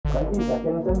20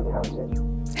 seconds and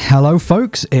counting. Hello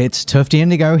folks, it's Tufty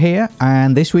Indigo here,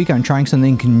 and this week I'm trying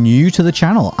something new to the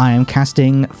channel. I am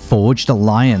casting Forged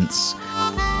Alliance.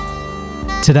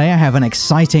 Today I have an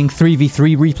exciting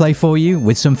 3v3 replay for you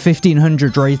with some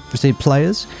 1500 rated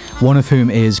players, one of whom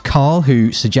is Carl,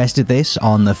 who suggested this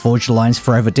on the Forged Alliance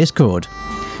Forever Discord.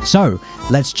 So,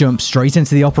 let's jump straight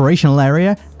into the operational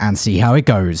area and see how it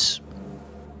goes.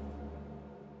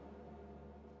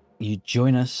 You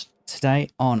join us today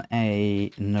on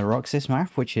a Neuroxis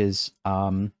map, which is,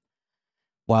 well,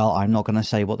 I'm not going to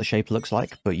say what the shape looks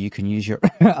like, but you can use your,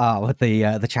 what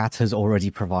the chat has already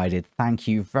provided. Thank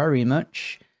you very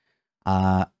much.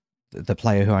 The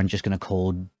player who I'm just going to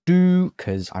call Do,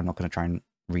 because I'm not going to try and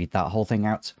read that whole thing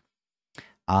out.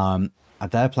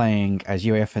 They're playing as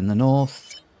UEF in the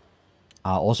north.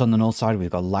 Also on the north side, we've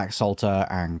got Laxalter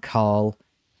and Carl.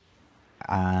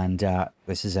 And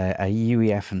this is a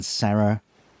UEF and Serra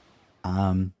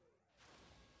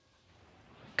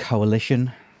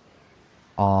coalition.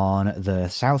 On the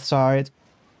south side,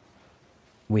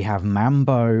 we have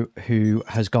Mambo, who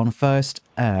has gone first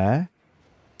air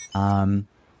in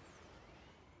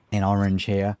orange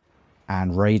here,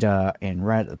 and Raider in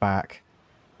red at the back,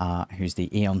 who's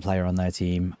the Eon player on their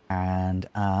team, and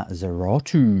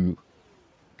Zeratu.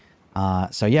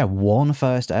 So yeah, one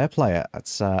first air player.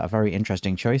 That's a very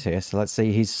interesting choice here. So let's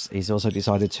see, he's also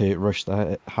decided to rush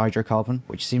the hydrocarbon,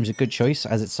 which seems a good choice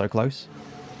as it's so close.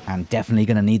 And definitely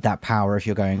going to need that power if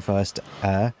you're going first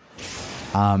air.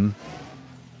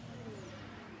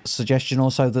 Suggestion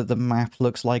also that the map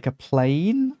looks like a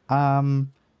plane.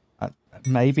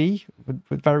 Maybe,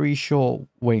 with very short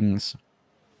wings.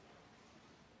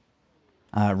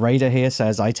 Raider here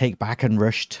says, I take back and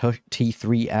rush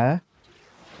T3 air.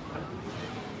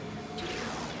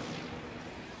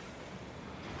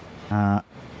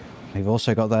 They've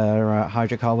also got their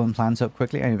hydrocarbon plans up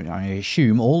quickly. I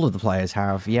assume all of the players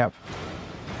have. Yep.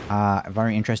 A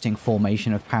very interesting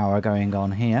formation of power going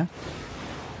on here.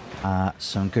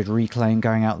 Some good reclaim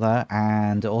going out there.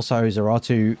 And also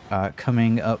Zeratu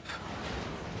coming up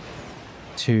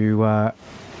to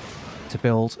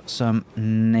build some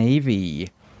navy.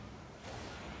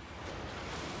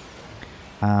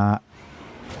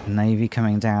 Navy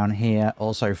coming down here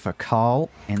also for Carl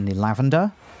in the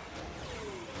lavender.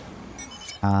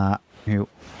 Who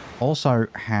also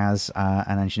has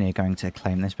an engineer going to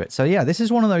claim this bit. So yeah, this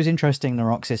is one of those interesting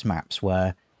Neuroxis maps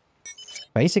where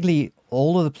basically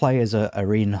all of the players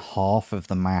are in half of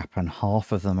the map, and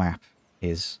half of the map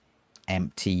is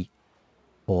empty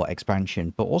or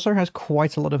expansion, but also has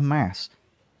quite a lot of mass.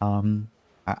 And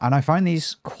I find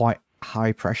these quite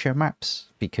high pressure maps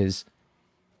because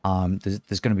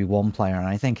there's going to be one player, and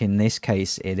I think in this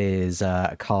case it is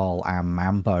Carl and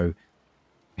Mambo,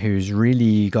 who's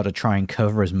really got to try and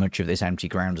cover as much of this empty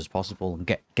ground as possible and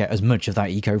get as much of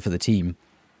that eco for the team.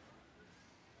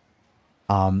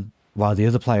 While the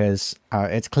other players,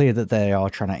 it's clear that they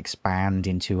are trying to expand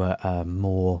into a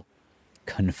more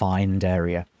confined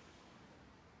area.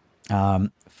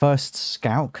 First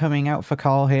scout coming out for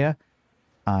Carl here.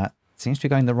 Seems to be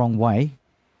going the wrong way.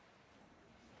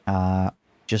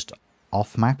 Just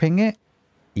off-mapping it.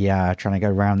 Yeah, trying to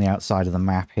go around the outside of the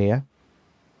map here.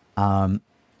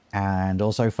 And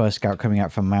also first scout coming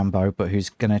out from Mambo, but who's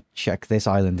going to check this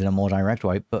island in a more direct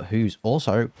way, but who's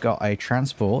also got a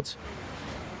transport,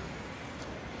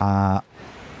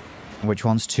 which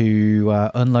wants to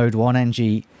unload one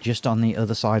NG just on the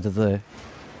other side of the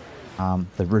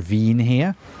ravine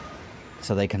here,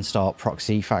 so they can start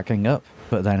proxy facking up,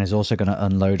 but then is also going to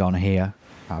unload on here,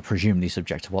 presumably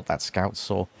subject to what that scout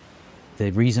saw.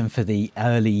 The reason for the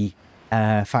early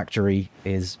factory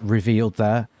is revealed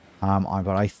there. But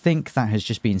I think that has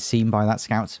just been seen by that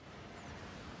scout.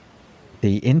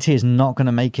 The Inti is not going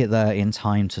to make it there in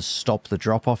time to stop the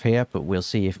drop-off here, but we'll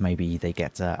see if maybe they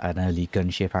get an early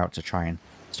gunship out to try and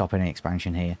stop any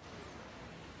expansion here.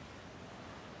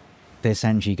 This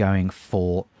NG going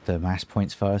for the mass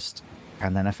points first,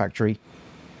 and then a factory.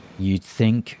 You'd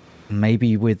think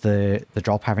maybe with the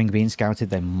drop having been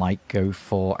scouted, they might go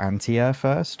for anti-air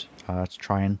first to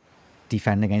try and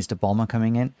defend against a bomber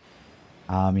coming in.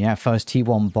 Yeah, first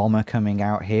T1 bomber coming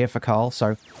out here for Carl.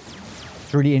 So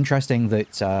it's really interesting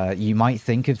that you might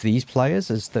think of these players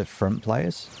as the front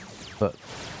players, but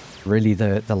really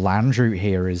the land route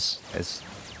here is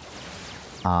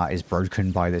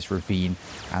broken by this ravine,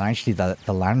 and actually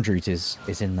the land route is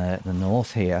in the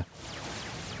north here,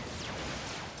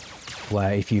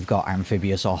 where if you've got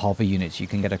amphibious or hover units, you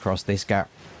can get across this gap,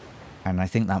 and I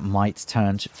think that might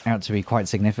turn out to be quite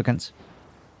significant.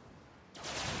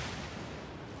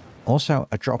 Also,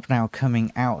 a drop now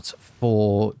coming out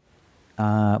for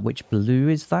Which blue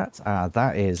is that?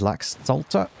 That is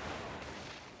Laxalta.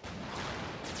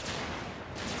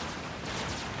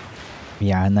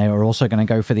 Yeah, and they were also going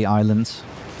to go for the island.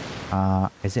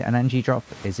 Is it an NG drop?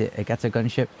 Is it a Geta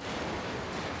gunship?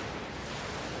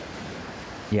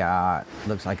 Yeah,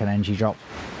 looks like an NG drop.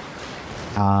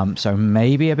 So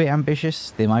maybe a bit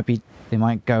ambitious. They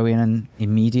might go in and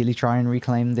immediately try and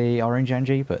reclaim the orange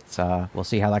NG, but we'll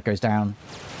see how that goes down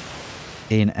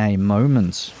in a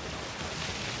moment.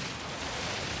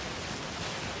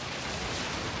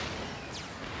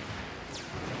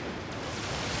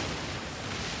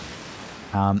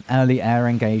 Early air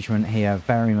engagement here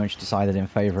very much decided in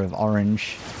favor of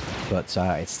orange, but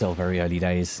it's still very early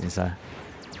days. It's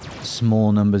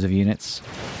small numbers of units,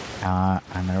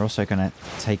 and they're also going to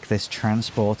take this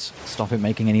transport, stop it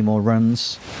making any more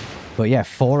runs. But yeah,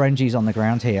 4 NGs on the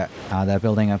ground here. They're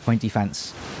building a point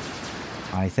defense.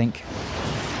 I think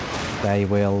they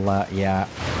will, yeah.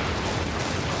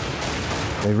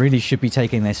 They really should be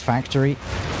taking this factory.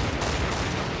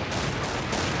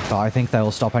 But I think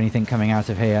they'll stop anything coming out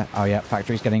of here. Oh yeah,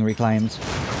 factory's getting reclaimed.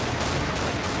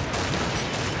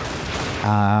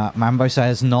 Mambo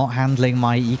says, not handling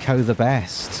my eco the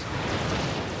best.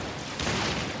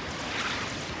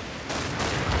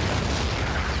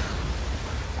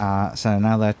 So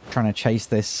now they're trying to chase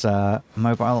this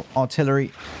mobile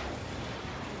artillery.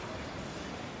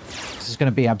 This is going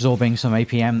to be absorbing some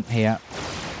APM here.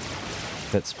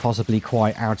 That's possibly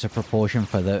quite out of proportion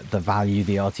for the value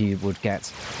the RT would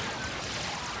get.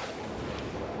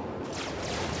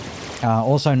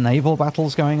 Also naval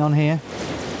battles going on here.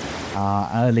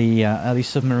 Early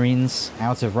submarines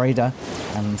out of radar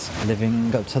and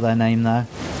living up to their name there.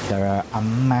 They're a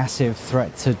massive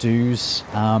threat to Do's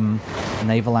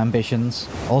naval ambitions.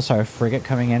 Also a frigate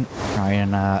coming in, try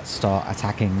and start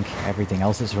attacking everything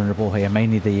else that's vulnerable here,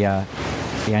 mainly the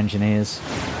engineers.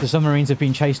 The submarines have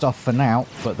been chased off for now,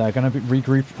 but they're going to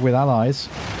regroup with allies.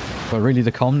 But really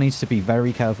the comm needs to be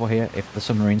very careful here if the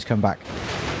submarines come back.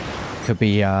 Could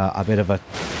be a bit of a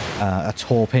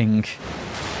torping.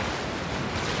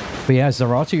 But yeah,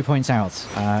 Zaratu points out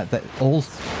that all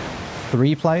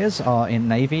 3 players are in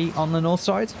Navy on the north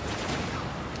side.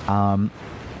 And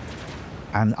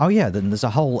oh yeah, then there's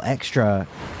a whole extra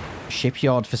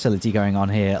shipyard facility going on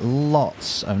here.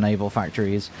 Lots of naval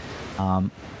factories.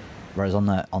 Whereas on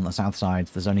the south side,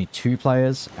 there's only 2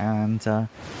 players, and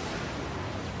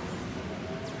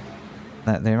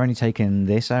they're only taking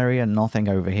this area, nothing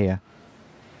over here.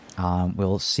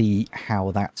 We'll see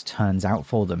how that turns out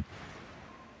for them.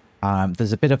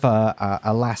 There's a bit of a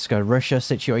Alaska-Russia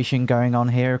situation going on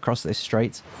here across this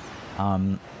strait,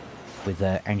 with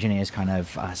the engineers kind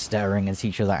of staring at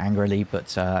each other angrily,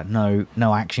 but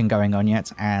no action going on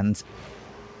yet. And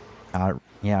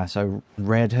yeah, so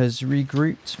Red has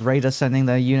regrouped. Radar sending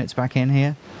their units back in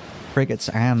here. Frigates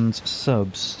and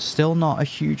subs. Still not a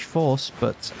huge force,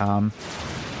 but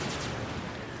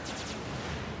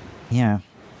yeah.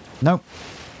 Nope.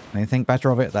 They think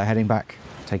better of it. They're heading back,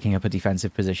 taking up a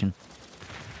defensive position.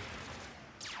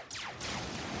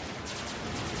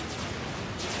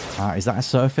 Is that a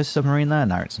surface submarine there?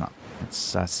 No, it's not.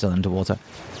 It's still underwater.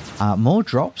 More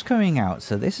drops coming out,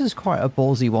 so this is quite a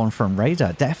ballsy one from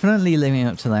Radar. Definitely living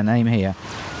up to their name here.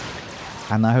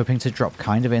 And they're hoping to drop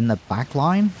kind of in the back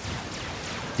line.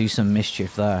 Do some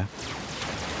mischief there.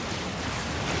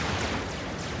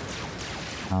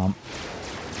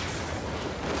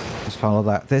 Just follow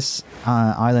that. This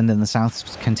island in the south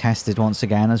is contested once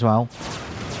again as well.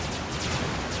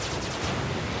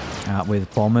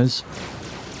 With bombers.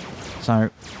 So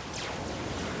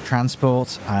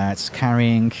transport, it's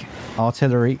carrying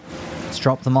artillery. Let's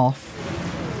drop them off.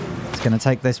 It's going to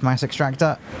take this mass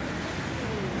extractor.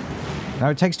 No,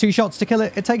 it takes 2 shots to kill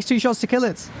it. It takes 2 shots to kill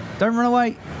it. Don't run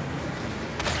away.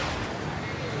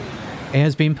 It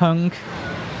has been pung.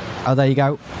 Oh, there you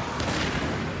go.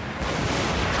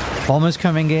 Bombers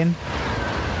coming in.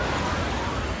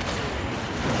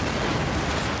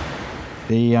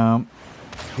 The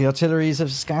artilleries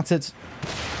have scattered.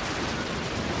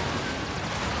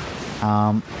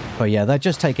 But yeah, they're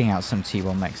just taking out some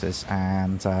T1 mexes,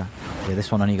 and yeah,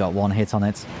 this one only got 1 hit on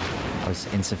it. That was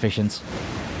insufficient.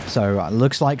 So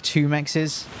looks like 2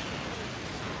 mexes.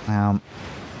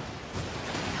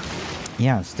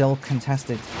 Yeah, still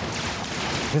contested.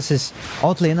 This is,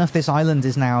 oddly enough, this island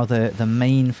is now the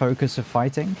main focus of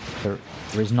fighting. There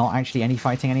is not actually any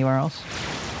fighting anywhere else.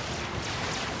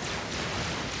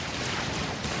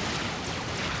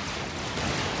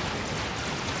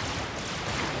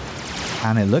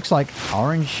 And it looks like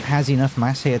Orange has enough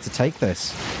mass here to take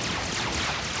this.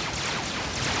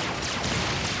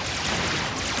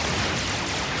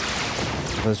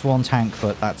 There's one tank,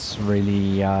 but that's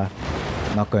really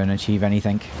not going to achieve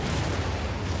anything.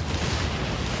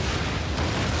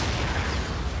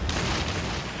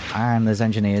 And there's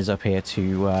engineers up here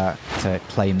to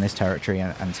claim this territory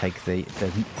and take the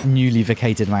newly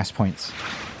vacated mass points.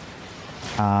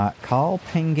 Carl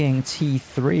pinging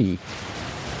T3.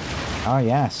 Oh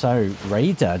yeah, so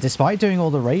Raider, despite doing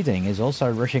all the raiding, is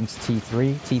also rushing to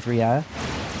T3 air.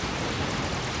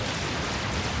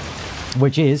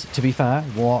 Which is, to be fair,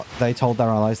 what they told their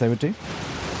allies they would do.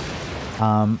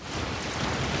 T3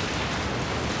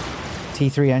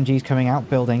 NG's coming out,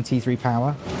 building T3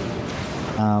 power.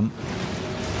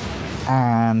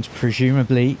 And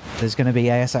presumably there's going to be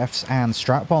ASFs and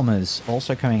strat bombers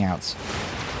also coming out.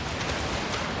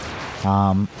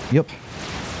 Yup.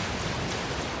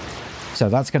 So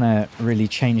that's going to really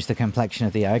change the complexion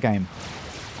of the air game.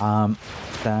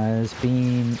 There's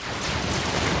been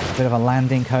a bit of a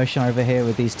land incursion over here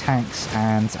with these tanks,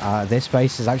 and this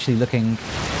base is actually looking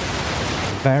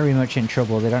very much in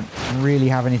trouble. They don't really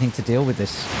have anything to deal with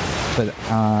this, but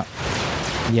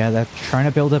yeah, they're trying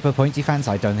to build up a point defense.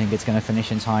 I don't think it's going to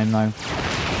finish in time though.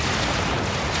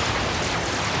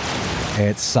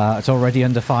 It's already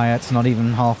under fire. It's not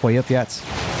even halfway up yet.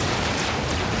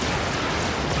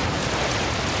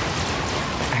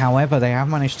 However, they have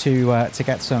managed to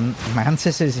get some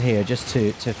Mantises here just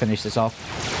to finish this off,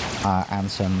 and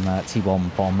some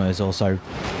T1 bombers also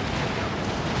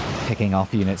picking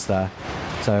off units there.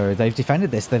 So they've defended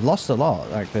this. They've lost a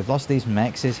lot. Like, they've lost these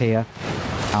mexes here.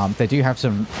 They do have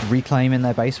some reclaim in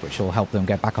their base, which will help them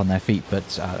get back on their feet, but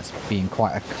it's been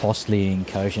quite a costly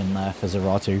incursion there for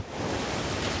Zeratu.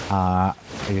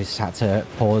 Who's had to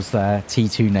pause their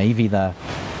T2 Navy there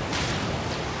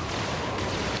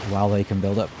while they can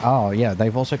build up. Oh yeah,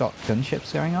 they've also got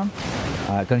gunships going on.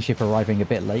 Gunship arriving a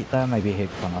bit late there. Maybe he'd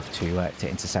gone off to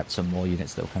intercept some more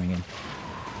units that were coming in.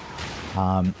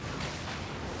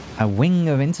 A wing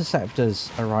of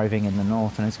interceptors arriving in the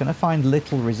north, and it's going to find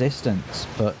little resistance,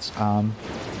 but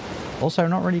also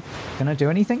not really going to do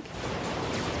anything.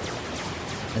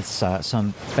 It's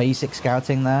some basic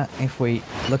scouting there. If we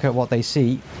look at what they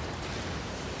see,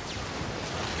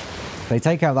 they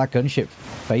take out that gunship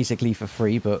basically for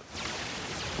free, but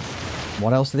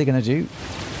what else are they going to do?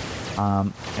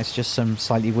 It's just some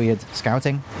slightly weird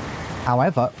scouting.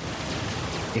 However,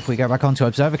 if we go back onto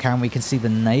observer cam, we can see the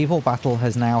naval battle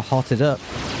has now hotted up,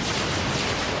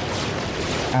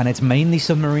 and it's mainly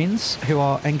submarines who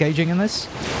are engaging in this.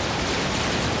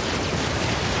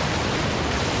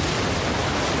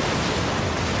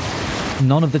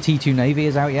 None of the T2 Navy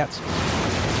is out yet.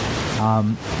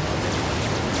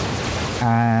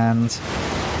 And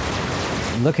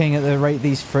looking at the rate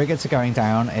these frigates are going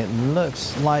down, it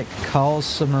looks like Carl's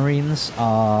submarines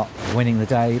are winning the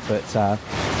day, but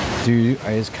Du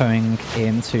is coming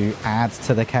in to add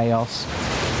to the chaos.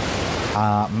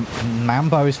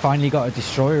 Mambo's finally got a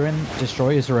destroyer in.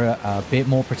 Destroyers are a bit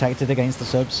more protected against the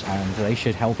subs, and they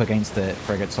should help against the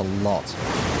frigates a lot.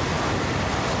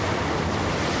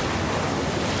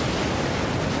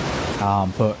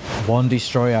 But one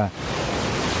destroyer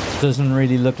doesn't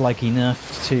really look like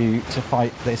enough to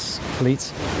fight this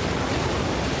fleet.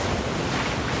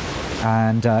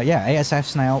 And yeah,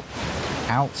 ASF's now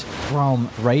out from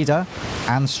Raider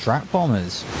and strat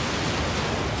bombers.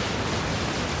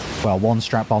 Well, one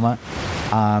strat bomber,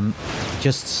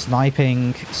 just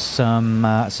sniping some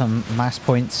mass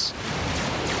points.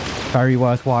 Very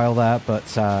worthwhile there, but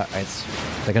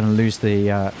they're going to lose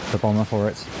the bomber for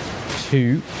it.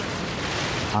 Two,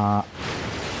 an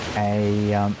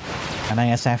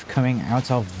ASF coming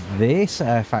out of this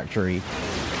air factory.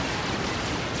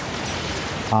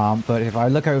 But if I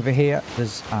look over here,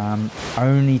 there's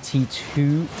only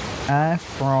T2 air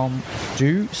from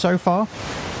Du so far.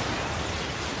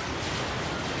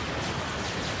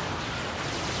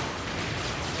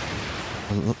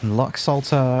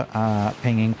 Luxalter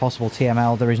pinging possible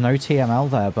TML. There is no TML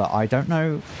there, but I don't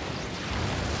know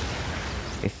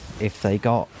if they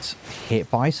got hit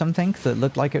by something that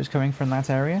looked like it was coming from that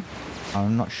area.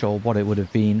 I'm not sure what it would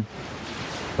have been,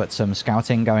 but some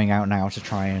scouting going out now to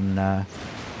try and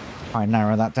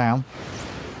narrow that down.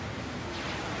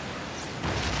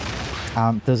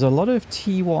 There's a lot of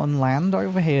T1 land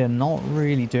over here, not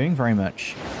really doing very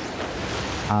much.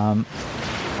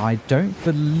 I don't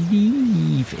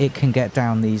believe it can get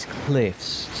down these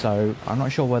cliffs, so I'm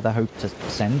not sure whether they hope to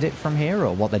send it from here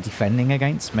or what they're defending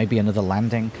against. Maybe another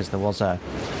landing, because there was a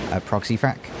proxy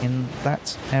fac in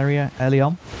that area early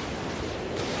on.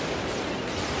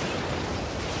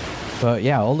 But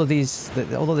yeah, all of this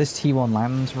T1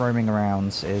 land roaming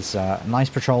around is nice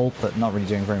patrol, but not really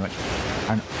doing very much.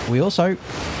 And we also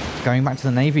going back to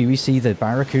the Navy, we see the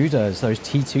Barracudas, those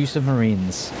T2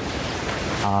 submarines,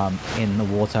 in the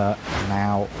water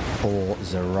now for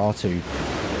Zeratu.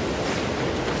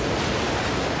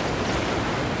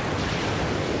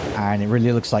 And it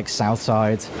really looks like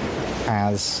Southside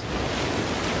has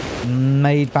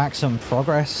made back some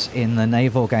progress in the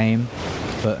naval game,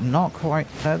 but not quite.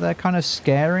 They're kind of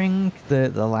scaring the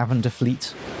Lavender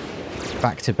fleet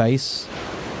back to base,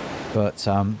 but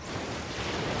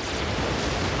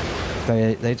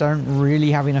they don't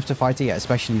really have enough to fight it yet,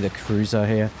 especially the cruiser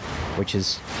here, which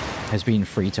has been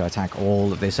free to attack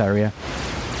all of this area.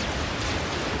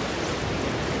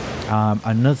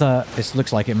 This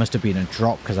looks like it must have been a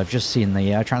drop, because I've just seen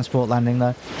the air transport landing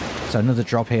there. So another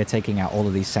drop here, taking out all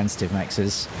of these sensitive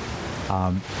mexes.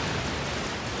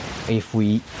 If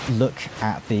we look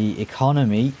at the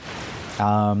economy,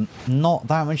 not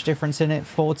that much difference in it.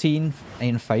 14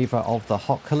 in favor of the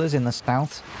hot colors in the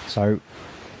south. So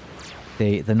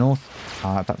the north,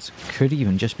 that could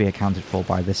even just be accounted for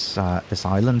by this this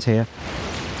island here.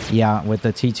 Yeah, with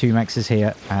the T2 mexes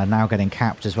here now getting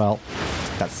capped as well.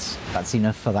 That's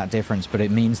enough for that difference, but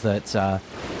it means that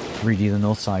really the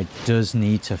north side does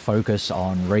need to focus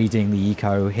on raiding the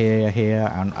eco here,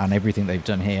 and everything they've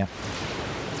done here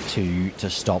to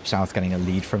stop south getting a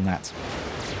lead from that.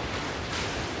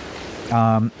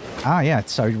 Yeah,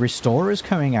 so Restorers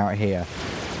coming out here.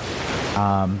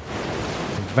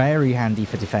 Very handy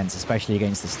for defense, especially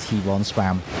against this T1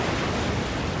 spam.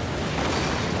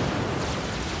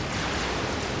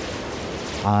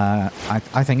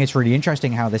 I think it's really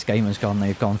interesting how this game has gone.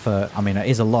 They've gone for, I mean, it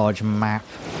is a large map,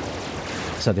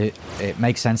 so that it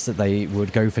makes sense that they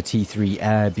would go for T3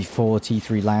 air before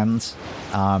T3 lands.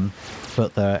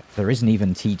 But there isn't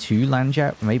even T2 land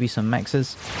yet. Maybe some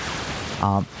mexes.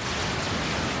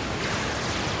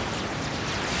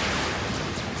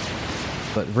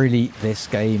 But really, this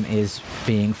game is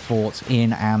being fought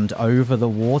in and over the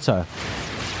water.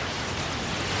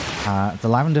 The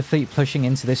Lavender fleet pushing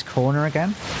into this corner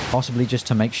again, possibly just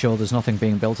to make sure there's nothing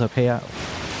being built up here.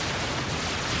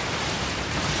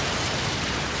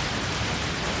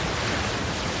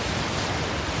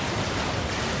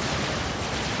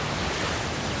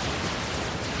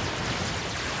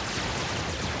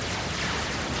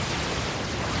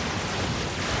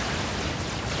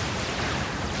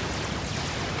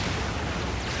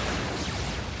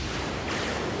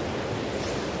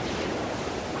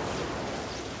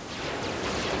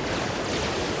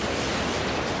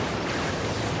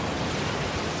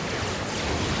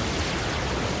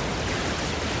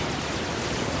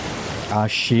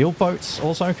 Shield boats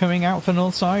also coming out for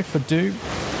Northside for Do.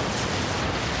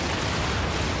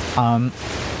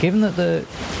 Given that the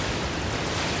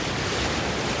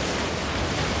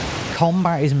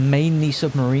combat is mainly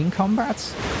submarine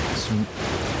combat,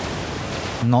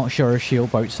 I'm not sure if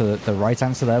shield boats are the right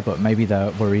answer there, but maybe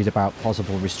they're worried about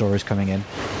possible restorers coming in.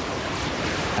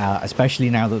 Especially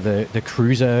now that the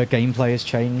cruiser gameplay has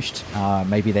changed.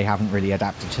 Maybe they haven't really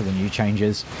adapted to the new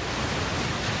changes,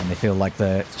 and they feel like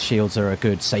the shields are a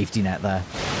good safety net there.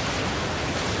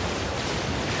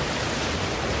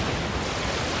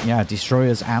 Yeah,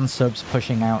 destroyers and subs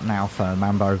pushing out now for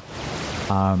Mambo.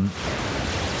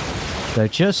 They're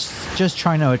just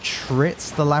trying to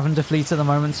attrit the Lavender fleet at the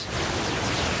moment.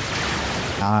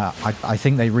 I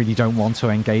think they really don't want to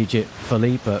engage it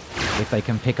fully, but if they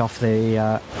can pick off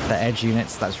the edge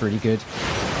units, that's really good.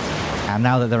 And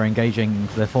now that they're engaging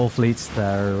the full fleets,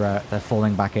 they're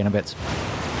falling back in a bit.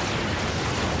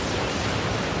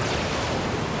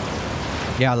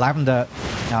 Yeah, Lavender,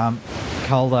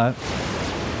 Calder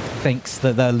thinks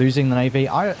that they're losing the Navy.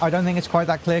 I don't think it's quite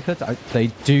that clear-cut. They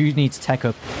do need to tech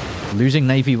up. Losing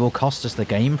Navy will cost us the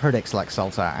game, predicts Lex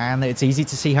Salter, and it's easy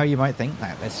to see how you might think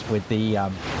that. This with the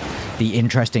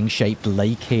interesting shaped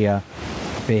lake here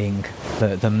being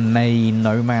the main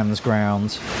no man's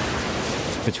ground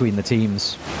between the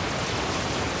teams.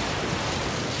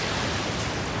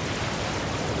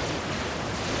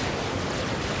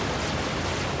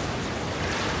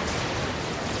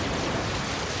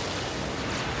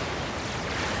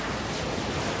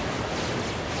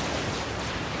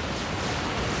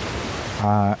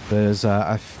 There's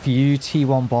a few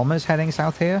T1 bombers heading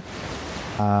south here.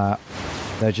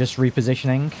 They're just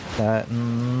repositioning. They're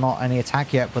not any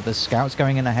attack yet, but the scouts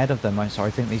going in ahead of them. So I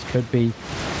think these could be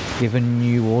given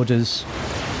new orders.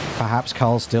 Perhaps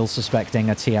Carl's still suspecting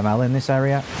a TML in this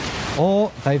area.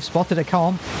 Or they've spotted a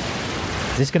comm.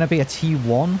 Is this going to be a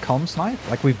T1 comm snipe?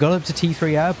 Like, we've got up to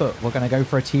T3 air, but we're going to go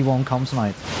for a T1 comm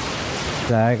snipe.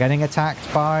 They're getting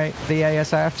attacked by the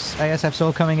ASFs. ASFs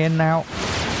all coming in now.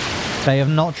 They have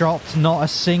not dropped, not a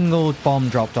single bomb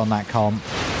dropped on that comm.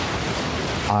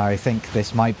 I think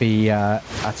this might be a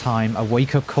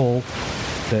wake-up call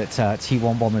that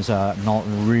T1 bombers are not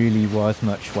really worth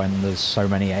much when there's so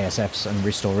many ASFs and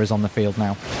restorers on the field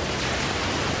now.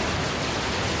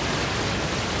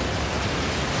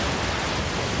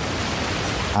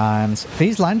 And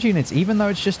these land units, even though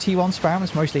it's just T1 spam,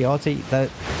 it's mostly RT,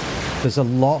 there's a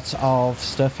lot of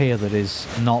stuff here that is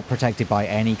not protected by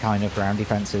any kind of ground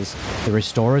defenses. The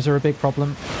restorers are a big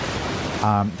problem.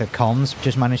 The comms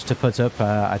just managed to put up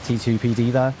a T2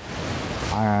 PD there.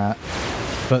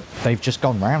 But they've just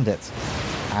gone round it.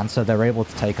 And so they're able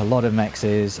to take a lot of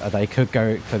mexes. They could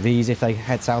go for these if they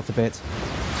head south a bit.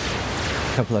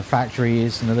 A couple of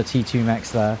factories, another T2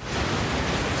 mex there.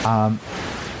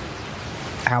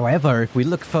 However, if we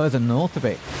look further north a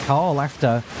bit, Carl,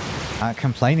 after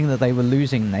complaining that they were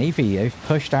losing Navy, they've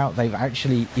pushed out, they've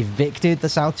actually evicted the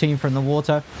South team from the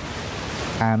water.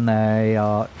 And they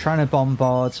are trying to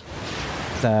bombard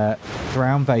the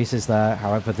ground bases there.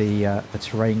 However, the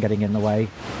terrain getting in the way.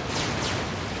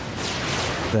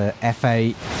 The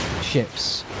FA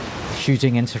ships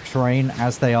shooting into terrain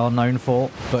as they are known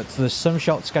for, but there's some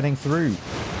shots getting through.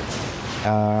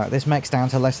 This mech's down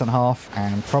to less than half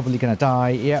and probably going to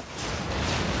die. Yep.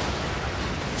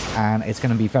 And it's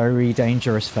going to be very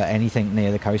dangerous for anything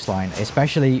near the coastline,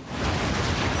 especially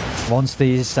once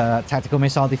these tactical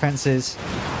missile defenses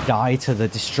die to the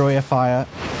destroyer fire.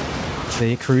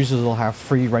 The cruisers will have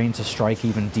free reign to strike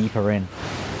even deeper in.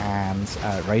 And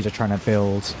Raider trying to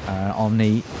build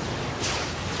Omni.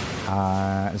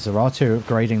 Zerato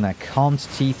upgrading their comm to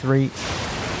T3.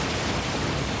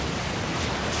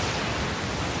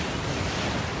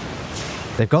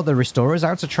 They've got the restorers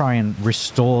out to try and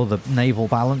restore the naval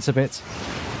balance a bit.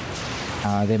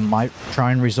 They might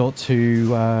try and resort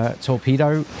to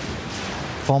torpedo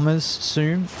bombers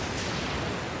soon.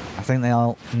 I think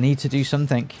they'll need to do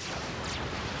something.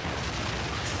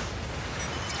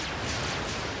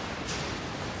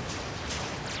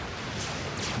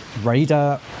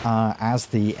 Raider, as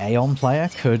the Aeon player,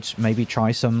 could maybe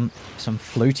try some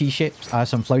floaty ships,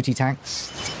 some floaty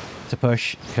tanks to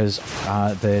push, because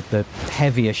the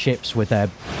heavier ships with their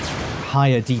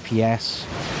higher DPS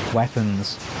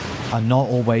weapons are not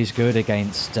always good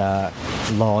against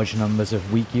large numbers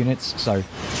of weak units. So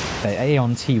the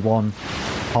Aeon T1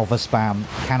 hover spam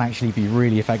can actually be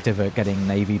really effective at getting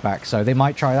Navy back. So they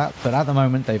might try that, but at the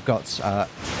moment they've got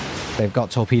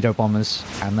torpedo bombers,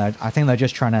 and I think they're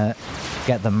just trying to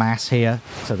get the mass here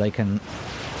so they can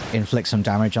inflict some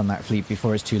damage on that fleet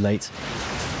before it's too late.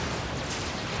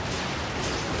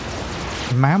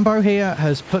 Mambo here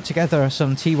has put together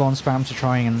some T1 spam to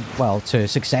try and, well, to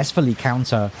successfully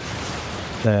counter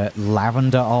the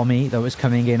Lavender army that was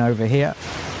coming in over here.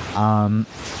 And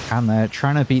they're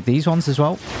trying to beat these ones as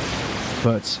well.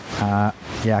 But,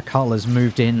 yeah, Carl has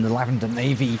moved in the Lavender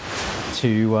Navy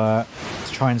to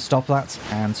try and stop that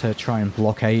and to try and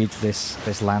blockade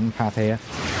this land path here.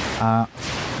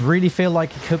 Really feel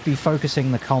like he could be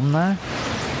focusing the comm there.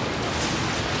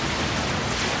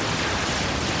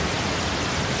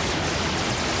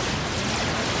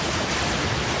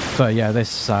 But yeah,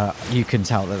 this you can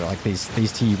tell that like these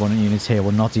T1 units here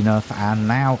were not enough, and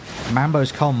now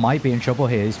Mambo's comm might be in trouble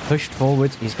here. He's pushed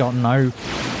forward, he's got no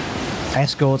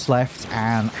escorts left,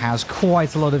 and has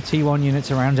quite a lot of T1 units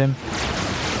around him.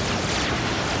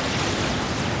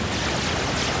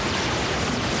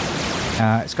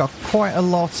 It's got quite a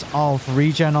lot of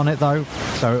regen on it though,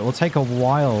 so it will take a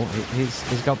while.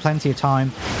 He's got plenty of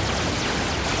time.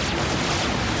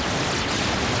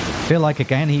 I feel like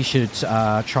again he should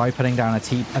try putting down a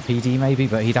PD maybe,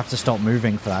 but he'd have to stop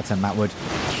moving for that, and that would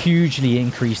hugely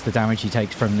increase the damage he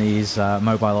takes from these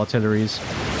mobile artilleries,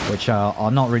 which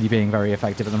are not really being very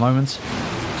effective at the moment.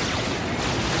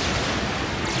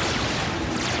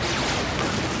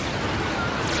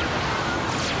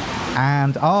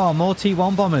 And more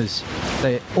T1 bombers.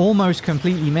 They almost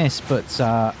completely missed, but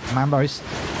Mambo's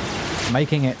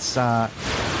making it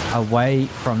away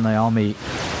from the army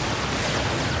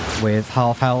with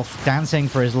half health, dancing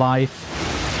for his life.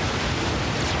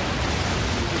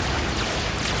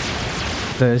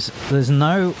 There's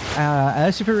no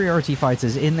air superiority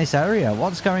fighters in this area.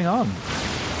 What's going on?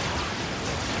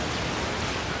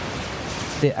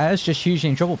 The air's just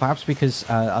hugely in trouble, perhaps because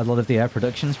a lot of the air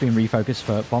production's been refocused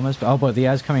for bombers. But the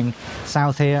air's coming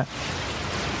south here.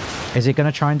 Is it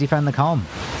going to try and defend the comm?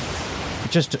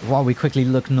 Just while we quickly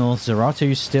look north,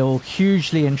 Zerato's still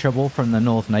hugely in trouble from the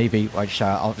North Navy, which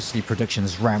obviously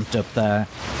production's ramped up there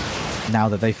now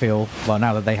that they feel, well,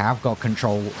 now that they have got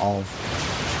control of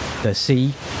the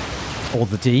C, or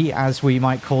the D, as we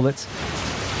might call it.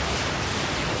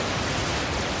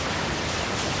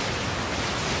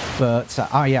 But,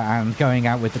 oh yeah, I'm going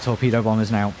out with the torpedo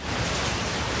bombers now.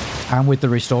 And with the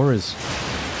restorers.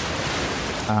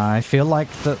 I feel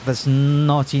like that there's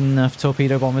not enough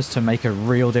torpedo bombers to make a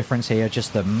real difference here.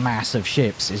 Just the mass of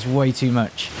ships is way too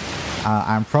much.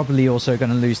 I'm probably also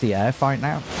going to lose the air fight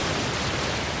now.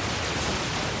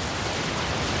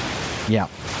 Yeah.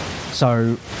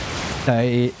 So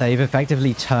they've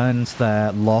effectively turned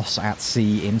their loss at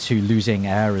sea into losing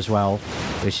air as well,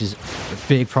 which is a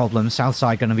big problem.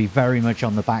 Southside going to be very much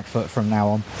on the back foot from now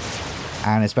on.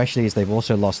 And especially as they've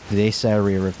also lost this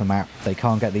area of the map, they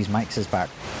can't get these maxes back.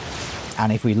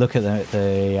 And if we look at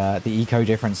the eco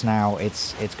difference now,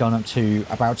 it's gone up to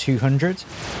about 200.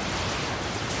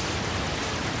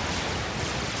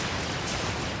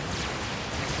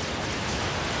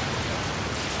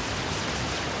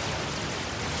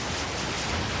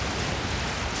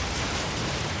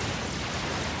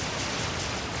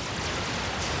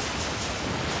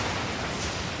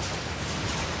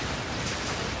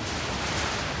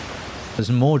 There's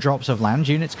more drops of land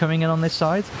units coming in on this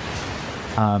side.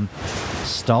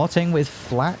 Starting with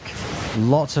flak.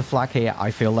 Lots of flak here.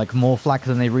 I feel like more flak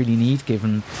than they really need,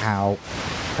 given how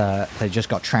they just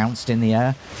got trounced in the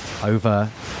air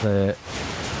over the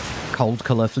cold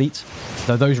color fleet.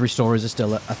 Though those restorers are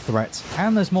still a threat.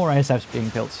 And there's more ASFs being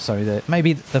built, so that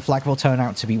maybe the flak will turn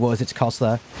out to be worth its cost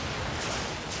there.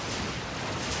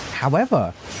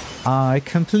 However, I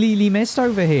completely missed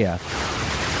over here.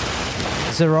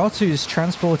 Zeratu's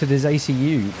transported his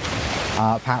ACU,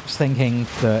 perhaps thinking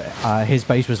that his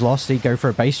base was lost, he'd go for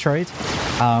a base trade.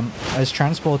 Has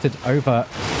transported over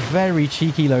very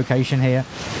cheeky location here.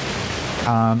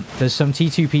 There's some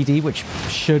T2PD which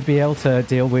should be able to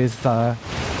deal with the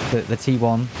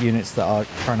T1 units that are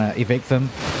trying to evict them.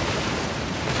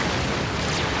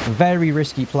 Very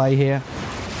risky play here.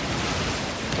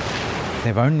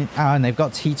 They've only and they've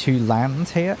got T2 land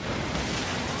here.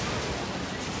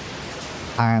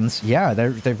 And yeah,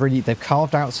 they've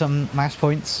carved out some mass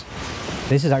points.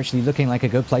 This is actually looking like a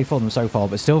good play for them so far,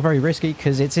 but still very risky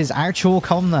because it's his actual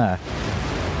comm there.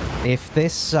 If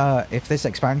this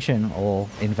expansion or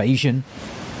invasion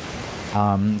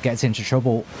gets into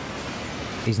trouble,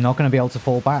 he's not going to be able to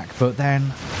fall back. But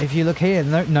then, if you look here,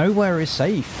 nowhere is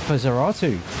safe for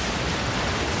Zeratu.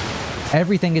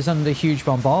 Everything is under huge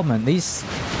bombardment.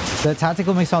 The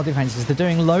tactical missile defenses, they're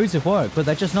doing loads of work, but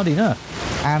they're just not enough.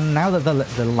 And now that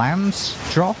the land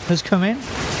drop has come in,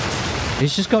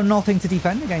 it's just got nothing to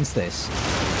defend against this.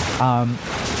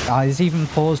 He's even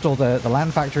paused all the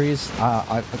land factories.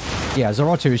 Yeah,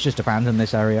 Zeratu has just abandoned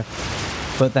this area.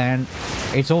 But then,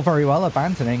 it's all very well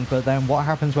abandoning, but then what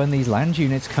happens when these land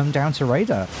units come down to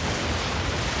Raider?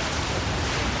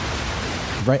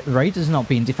 Raider's not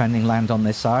been defending land on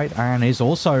this side and is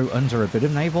also under a bit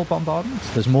of naval bombardment.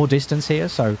 There's more distance here,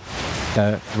 so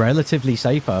they're relatively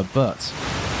safer, but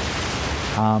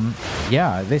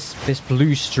yeah, this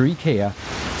blue streak here,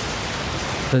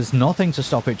 there's nothing to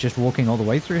stop it just walking all the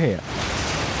way through here.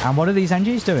 And what are these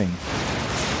NGs doing?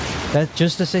 They're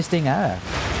just assisting air.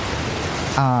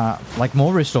 Like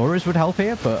more restorers would help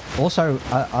here, but also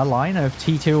a line of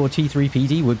T2 or T3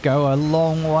 PD would go a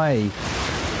long way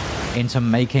into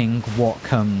making what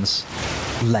comes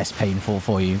less painful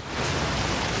for you.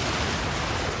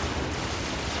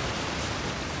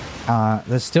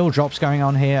 There's still drops going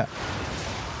on here.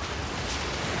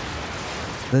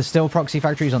 There's still proxy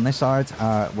factories on this side,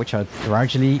 which are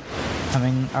gradually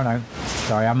coming. Oh no,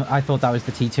 sorry, I thought that was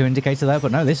the T2 indicator there,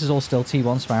 but no, this is all still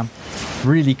T1 spam.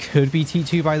 Really could be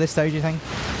T2 by this stage, I think.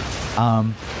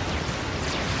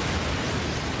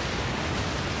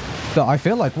 But I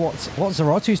feel like what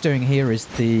Zeratu's doing here is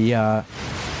the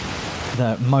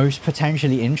most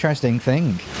potentially interesting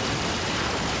thing.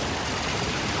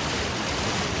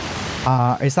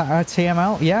 Is that a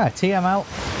TML? Yeah, TML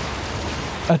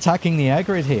attacking the air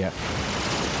grid here.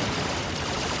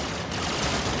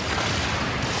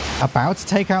 About to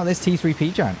take out this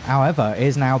T3P giant. However,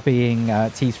 is now being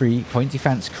T3 point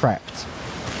defense crept.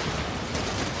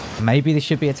 Maybe they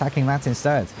should be attacking that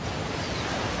instead.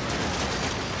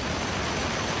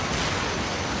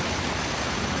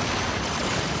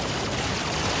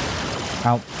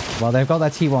 Oh, well, they've got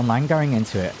their T1 land going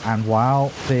into it, and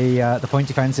while the point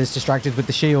defense is distracted with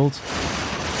the shield,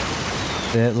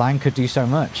 the land could do so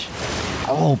much.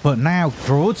 Oh, but now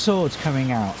broadswords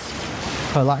coming out.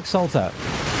 Laxalter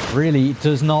really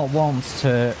does not want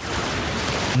to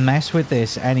mess with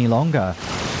this any longer.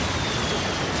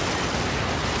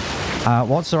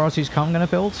 What's Zeratu's comm going to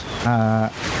build?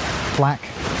 Flak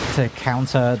to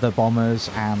counter the bombers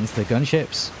and the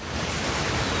gunships.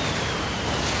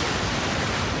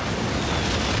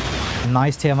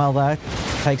 Nice TML there.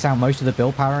 takes out most of the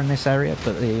build power in this area,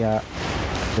 but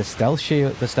the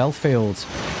stealth field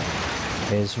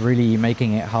is really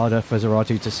making it harder for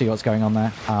Xerato to see what's going on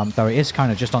there. Though it is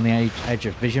kind of just on the edge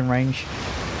of vision range.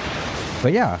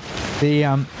 But yeah,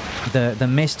 the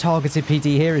miss-targeted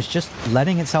PD here is just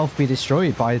letting itself be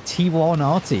destroyed by a T1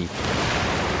 Arty.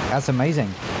 That's amazing.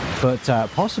 But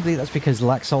possibly that's because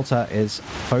Laxalta is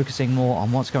focusing more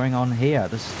on what's going on here.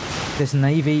 This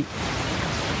Navy,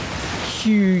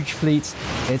 huge fleet.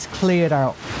 It's cleared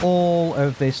out all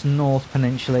of this North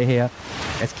Peninsula here.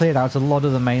 It's cleared out a lot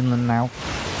of the mainland now.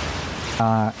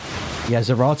 Yeah,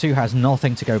 Xerato has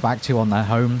nothing to go back to on their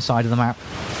home side of the map.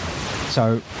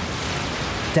 So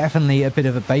definitely a bit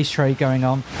of a base trade going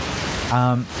on.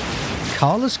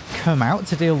 Karla's come out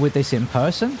to deal with this in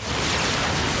person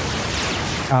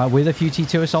with a few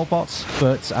T2 assault bots,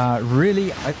 but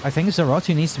really I think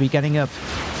Xerato needs to be getting up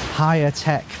higher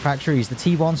tech factories. The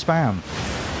T1 spam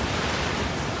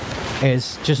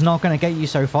is just not going to get you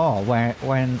so far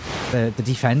when the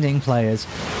defending players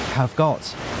have got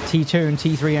T2 and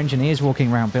T3 engineers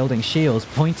walking around building shields,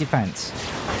 point defense,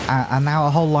 and now a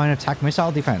whole line of TAC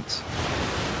missile defense.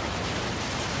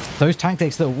 Those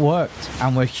tactics that worked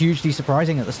and were hugely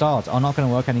surprising at the start are not going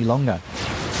to work any longer.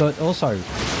 But also,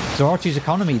 Xerato's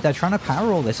economy, they're trying to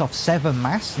power all this off 7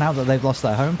 mass now that they've lost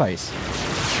their home base.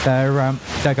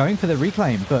 They're going for the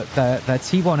reclaim, but their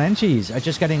T1 NGs are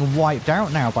just getting wiped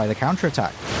out now by the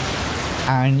counterattack.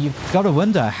 And you've got to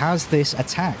wonder, has this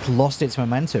attack lost its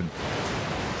momentum?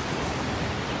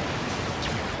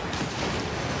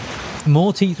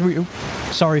 More T3,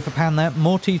 sorry for pan there,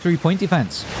 more T3 point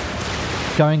defense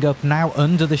going up now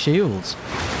under the shields.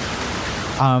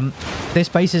 This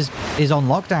base is on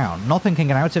lockdown. Nothing can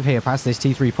get out of here past this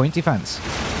T3 point defense.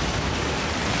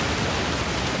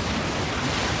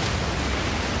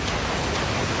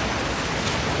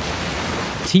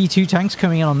 T2 tanks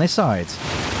coming in on this side,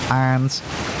 and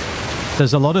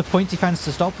there's a lot of point defense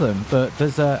to stop them, but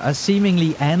there's a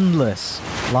seemingly endless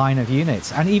line of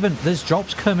units, and even there's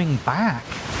drops coming back.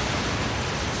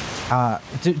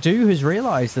 Do has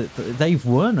realized that they've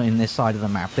won in this side of the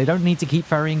map. They don't need to keep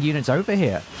ferrying units over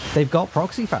here. They've got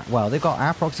proxy fact. Well, they've got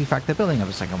our proxy fact. They're building up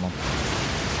a second one.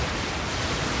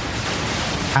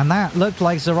 And that looked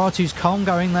like Xerato's comm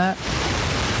going there.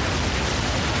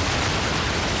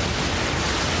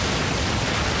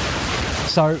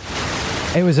 So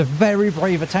it was a very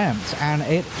brave attempt, and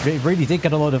it really did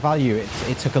get a lot of value.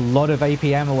 It took a lot of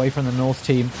APM away from the North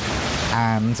team,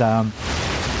 and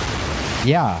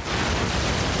yeah.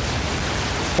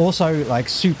 Also, like,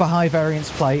 super high variance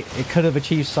play. It could have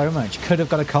achieved so much. Could have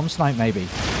got a comm snipe maybe.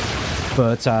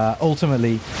 But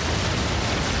ultimately,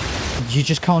 you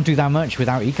just can't do that much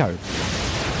without eco.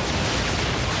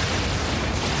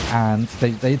 And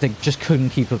they just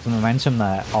couldn't keep up the momentum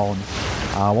there on,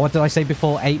 what did I say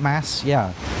before, 8 mass?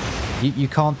 Yeah. You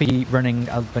can't be running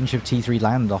a bunch of T3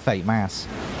 land off 8 mass.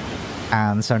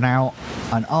 And so now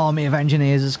an army of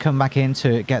engineers has come back in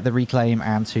to get the reclaim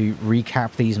and to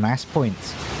recap these mass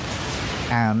points.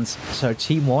 And so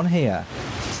Team 1 here,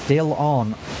 still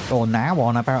on, or now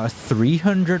on, about a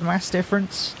 300 mass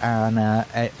difference and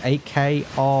 8k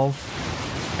of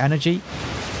energy,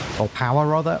 or power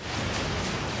rather.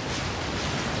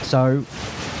 So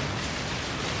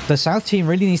the South team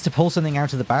really needs to pull something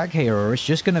out of the bag here, or it's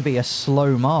just going to be a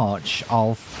slow march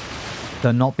of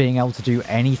the not being able to do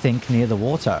anything near the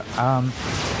water.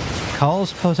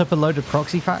 Carl's put up a load of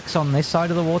proxy facts on this side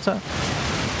of the water.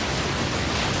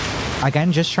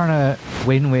 Again, just trying to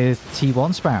win with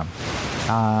T1 spam.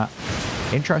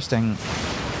 Interesting.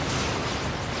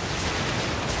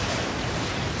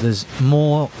 There's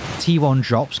more T1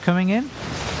 drops coming in.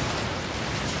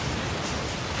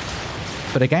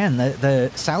 But again, the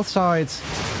south side's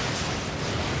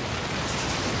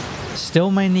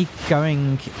still mainly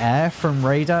going air from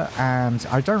Raider, and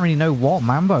I don't really know what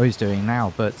Mambo is doing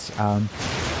now, but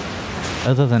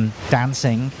other than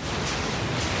dancing,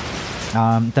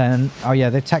 then, oh yeah,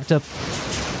 they've teched up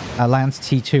a land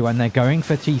T2 and they're going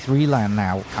for T3 land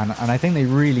now, and I think they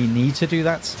really need to do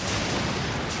that.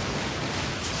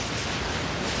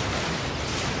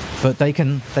 But they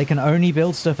can only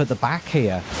build stuff at the back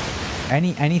here.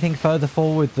 Anything further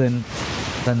forward than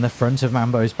the front of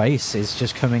Mambo's base is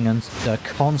just coming under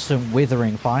constant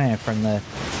withering fire from the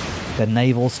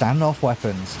naval standoff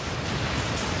weapons.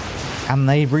 And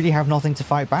they really have nothing to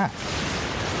fight back.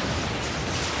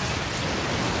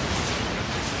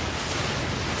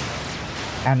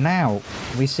 And now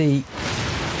we see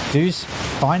Du's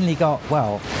finally got,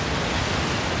 well,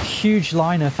 huge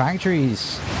line of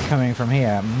factories coming from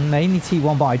here. Mainly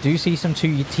T1, but I do see some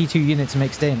T2 units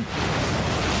mixed in.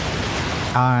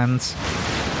 And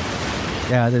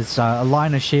Yeah, there's a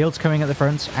line of shields coming at the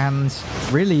front, and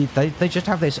really, they just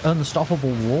have this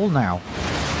unstoppable wall now.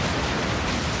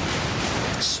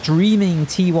 Streaming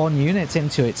T1 units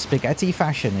into its spaghetti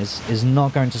fashion is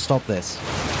not going to stop this.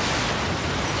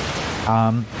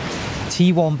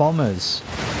 T1 bombers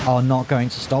are not going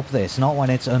to stop this, not when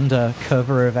it's under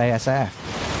cover of ASF.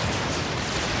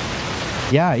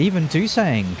 Yeah, even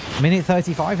Dusang, minute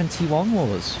 35 and T1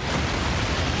 wars.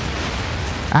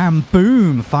 And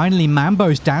boom, finally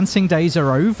Mambo's dancing days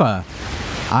are over.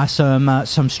 Some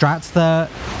strats there.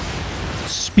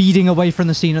 Speeding away from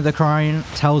the scene of the crime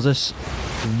tells us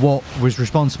what was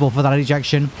responsible for that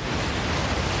ejection.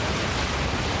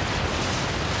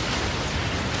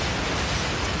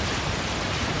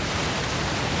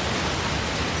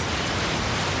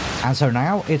 And so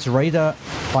now it's Raider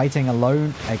fighting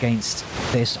alone against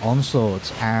this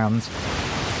onslaught, and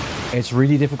it's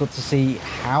really difficult to see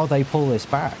how they pull this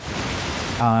back.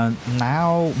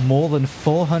 Now more than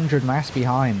 400 mass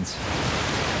behind.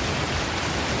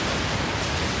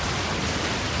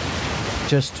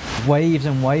 Just waves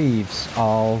and waves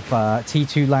of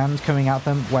T2 land coming at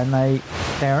them when they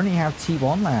only have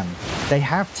T1 land. They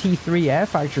have T3 air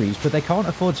factories, but they can't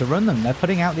afford to run them. They're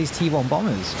putting out these T1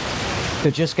 bombers to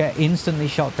just get instantly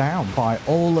shot down by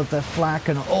all of the flak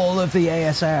and all of the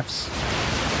ASFs.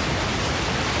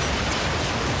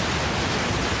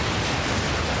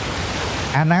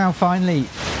 And now finally,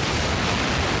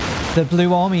 the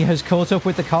Blue Army has caught up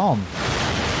with the calm.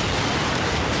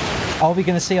 Are we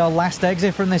going to see our last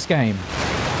exit from this game?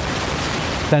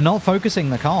 They're not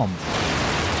focusing the calm.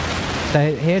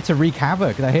 They're here to wreak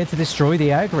havoc. They're here to destroy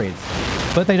the air grid.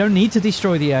 But they don't need to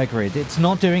destroy the air grid. It's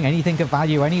not doing anything of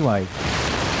value anyway.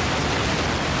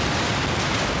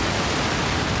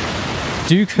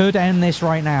 Duke could end this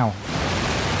right now.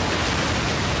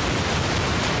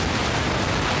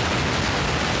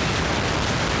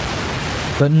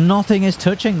 But nothing is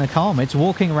touching the calm. It's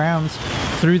walking around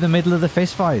through the middle of the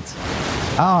fist fight.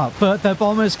 But the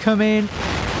bombers come in.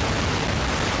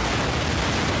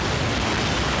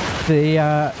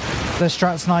 The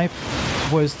strat snipe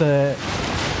was the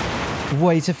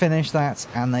way to finish that,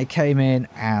 and they came in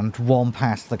and won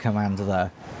past the commander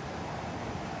there.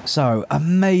 So,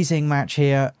 amazing match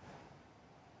here.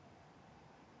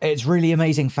 It's really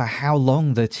amazing for how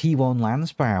long the T1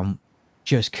 Landsbaum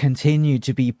just continued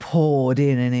to be poured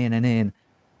in and in and in,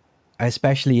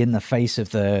 especially in the face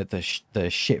of the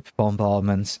ship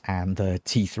bombardments and the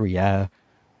T3 air.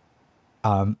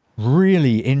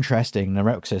 Really interesting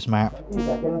Neuroxis map,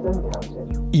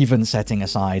 even setting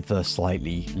aside the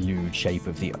slightly lewd shape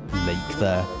of the lake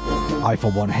there. I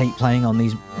for one hate playing on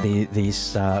these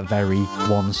very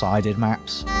one-sided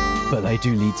maps, but they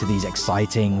do lead to these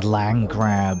exciting land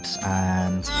grabs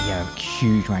and yeah,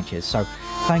 huge matches. So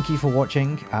thank you for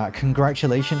watching.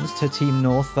 Congratulations to Team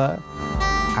North there,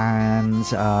 and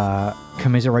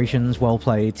commiserations, well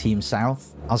played Team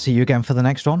South. I'll see you again for the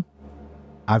next one.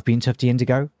 I've been Tufty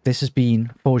Indigo. This has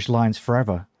been Forged Alliance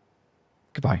Forever.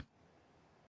 Goodbye.